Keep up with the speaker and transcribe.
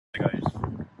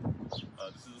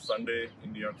This is a Sunday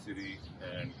in New York City,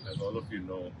 and as all of you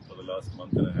know, for the last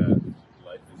month and a half,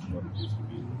 life is what it used to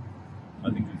be.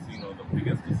 I think we've seen one of the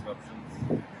biggest disruptions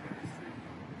in history,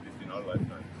 at least in our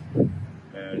lifetimes.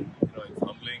 And it's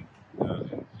humbling,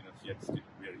 and yet still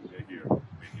we're here.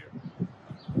 We're here.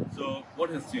 So, what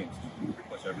has changed? Pretty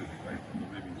much everything, right? From the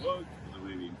way we work, to the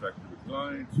way we interact with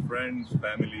clients, friends,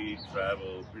 family,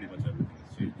 travel, pretty much everything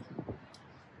has changed.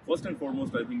 First and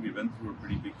foremost, I think we went through a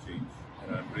pretty big change,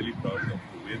 and I'm really proud of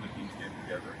the way the teams came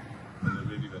together and the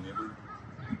way we've enabled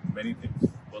many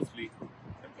things. Firstly,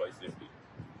 employee safety.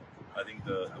 I think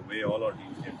the way all our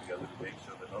teams came together to make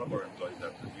sure that none of our employees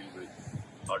have to deal with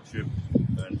hardship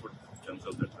and put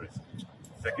themselves at risk.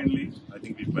 Secondly, I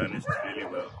think we've managed really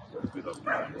well with our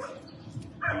clients.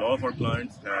 A lot of our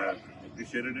clients have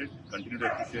appreciated it, continue to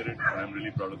appreciate it, and I'm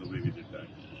really proud of the way we did that.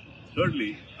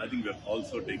 Thirdly, I think we're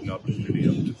also taking the opportunity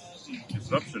of this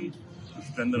disruption to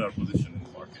strengthen our position in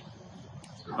the market.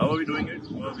 How are we doing it?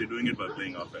 Well, we're doing it by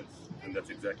playing offense, and that's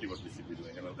exactly what we should be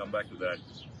doing, and I'll come back to that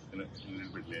in a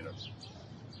little bit later.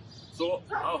 So,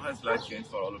 how has life changed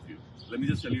for all of you? Let me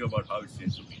just tell you about how it's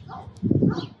changed for me.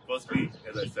 Firstly,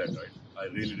 as I said, right,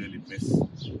 I really miss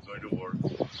going to work,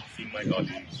 seeing my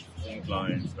colleagues, seeing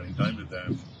clients, spending time with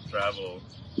them, travel.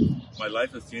 My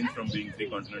life has changed from being 3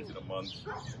 continents in a month,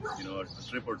 a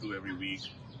trip or 2 every week,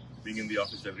 being in the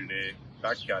office every day,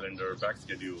 packed calendar, packed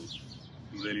schedule,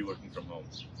 to really working from home.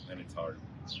 And it's hard.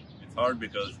 It's hard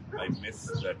because I miss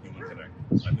that human connect.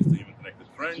 I miss the human connect with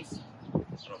friends,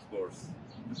 and of course,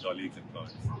 with colleagues and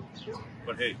clients.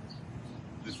 But hey,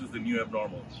 this is the new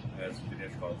abnormal, as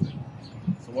Dinesh calls it.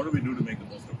 So what do we do to make the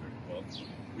most of it? Well,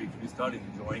 we start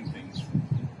enjoying things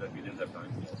that we didn't have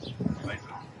time for. Right?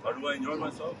 How do I enjoy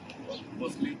myself? Well,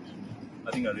 firstly,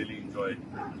 I think I really enjoy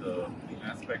the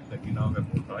aspect that we now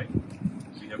have more time.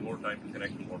 We have more time to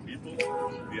connect with more people.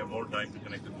 We have more time to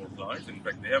connect with more clients. In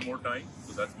fact, they have more time,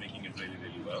 so that's making it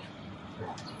really well.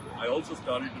 I also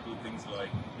started to do things like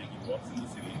taking walks in the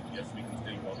city. Yes, we can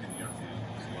still walk in New York City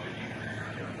despite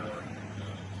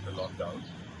the lockdown,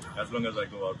 as long as I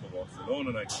go out for walks alone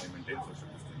and I maintain social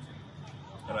distancing.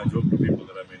 And I joke to people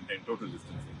that I maintain total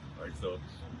distancing, right? So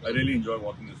I really enjoy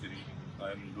walking the city.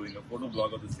 I'm doing a photo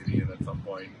blog of the city, and at some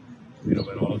point, when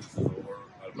all of this is over,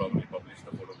 I'll probably publish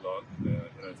the photo blog.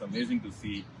 It's amazing to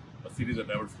see a city that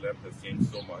never slept has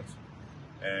changed so much.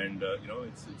 And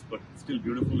but it's still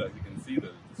beautiful. As you can see,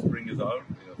 the spring is out.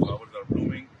 Flowers are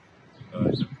blooming.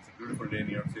 It's a beautiful day in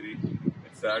New York City.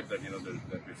 It's sad that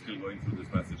that we're still going through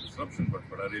this massive disruption,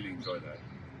 but I really enjoy that.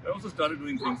 I also started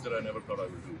doing things that I never thought I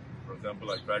would do. For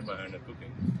example, I tried my hand at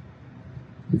cooking.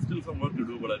 Still some work to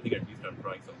do, but I think at least I'm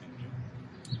trying something new.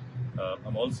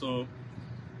 I'm also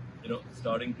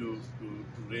starting to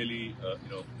really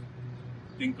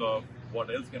think of what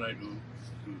else can I do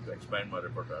to expand my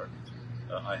repertoire.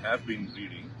 I have been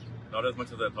reading, not as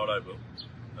much as I thought I will,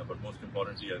 but most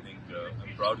importantly, I think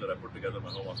I'm proud that I put together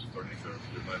my home office furniture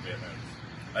with my bare hands.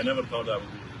 I never thought I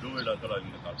would be able to do it. I thought I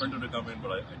need a carpenter to come in,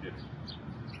 but I did it.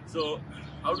 So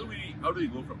how do we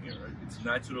go from here? Right? It's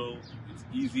natural. It's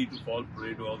easy to fall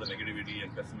prey to all the negativity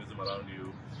and pessimism around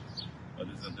you.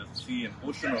 There's a sea and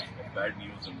ocean of bad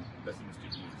news and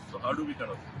pessimistic news. So how do we kind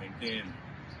of maintain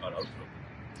our outlook?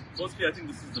 Firstly, I think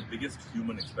this is the biggest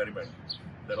human experiment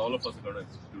that all of us are going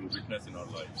to witness in our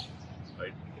lives.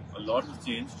 Right? A lot has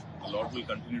changed. A lot will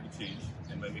continue to change.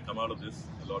 And when we come out of this,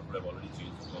 a lot would have already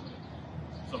changed permanently.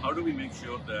 So how do we make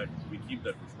sure that we keep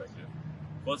that perspective?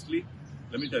 Firstly,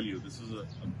 let me tell you, this is a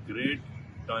great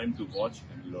time to watch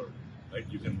and learn. Right?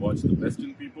 You can watch the best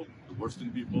in people, the worst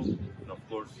in people, and of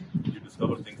course, you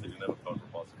discover things that you never thought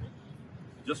were possible.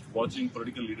 Just watching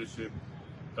political leadership,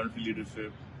 country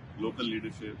leadership, local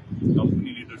leadership,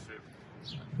 company leadership,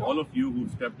 all of you who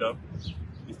stepped up,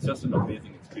 it's just an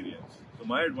amazing experience. So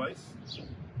my advice,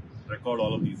 record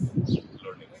all of these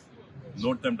learnings.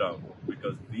 Note them down,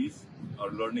 because these are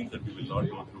learnings that we will not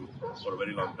go through for a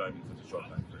very long time in such a short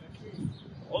time frame.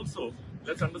 Also,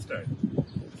 let's understand,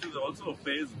 this is also a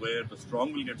phase where the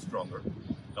strong will get stronger,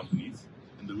 companies,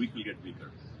 and the weak will get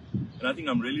weaker. And I think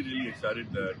I'm really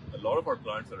excited that a lot of our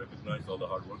clients have recognized all the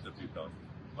hard work that we've done,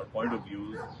 our point of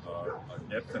views, our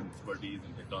depth and expertise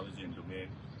in technology and domain,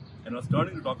 and are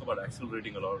starting to talk about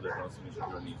accelerating a lot of their transformation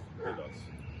journeys with us.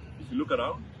 If you look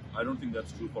around, I don't think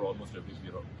that's true for almost every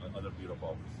other peer of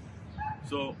ours.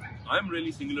 So I'm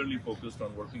really singularly focused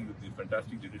on working with the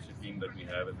fantastic leadership team that we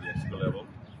have at the executive level,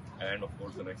 and of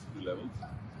course the next few levels,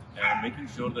 and making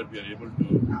sure that we are able to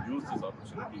use this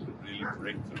opportunity to really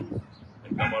break through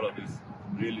and come out of this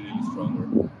really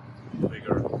stronger,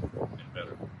 bigger, and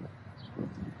better.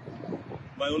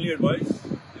 My only advice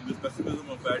in this pessimism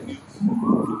of bad news,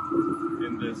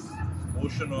 in this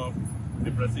ocean of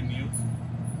depressing news,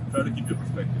 try to keep your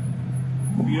perspective.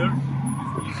 Fear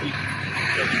is easy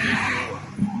turning days over.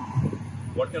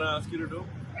 What can I ask you to do?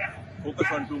 Focus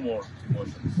on two more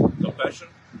emotions: compassion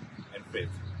and faith.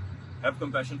 Have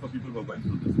compassion for people who are going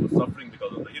through this, who are suffering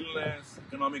because of the illness,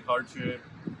 economic hardship,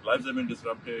 lives have been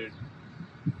disrupted.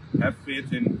 Have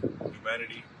faith in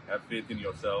humanity, have faith in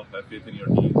yourself, have faith in your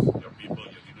teams, your people,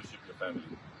 your leadership, your family.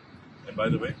 And by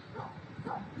the way,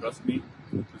 trust me,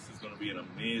 this is going to be an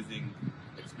amazing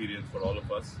experience for all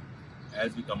of us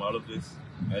as we come out of this,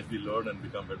 as we learn and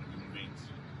become better human beings.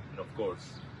 And of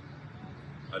course,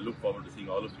 I look forward to seeing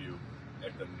all of you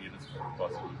at the nearest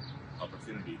possible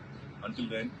opportunity. Until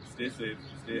then, stay safe,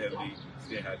 stay healthy,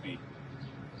 stay happy.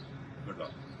 Good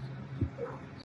luck.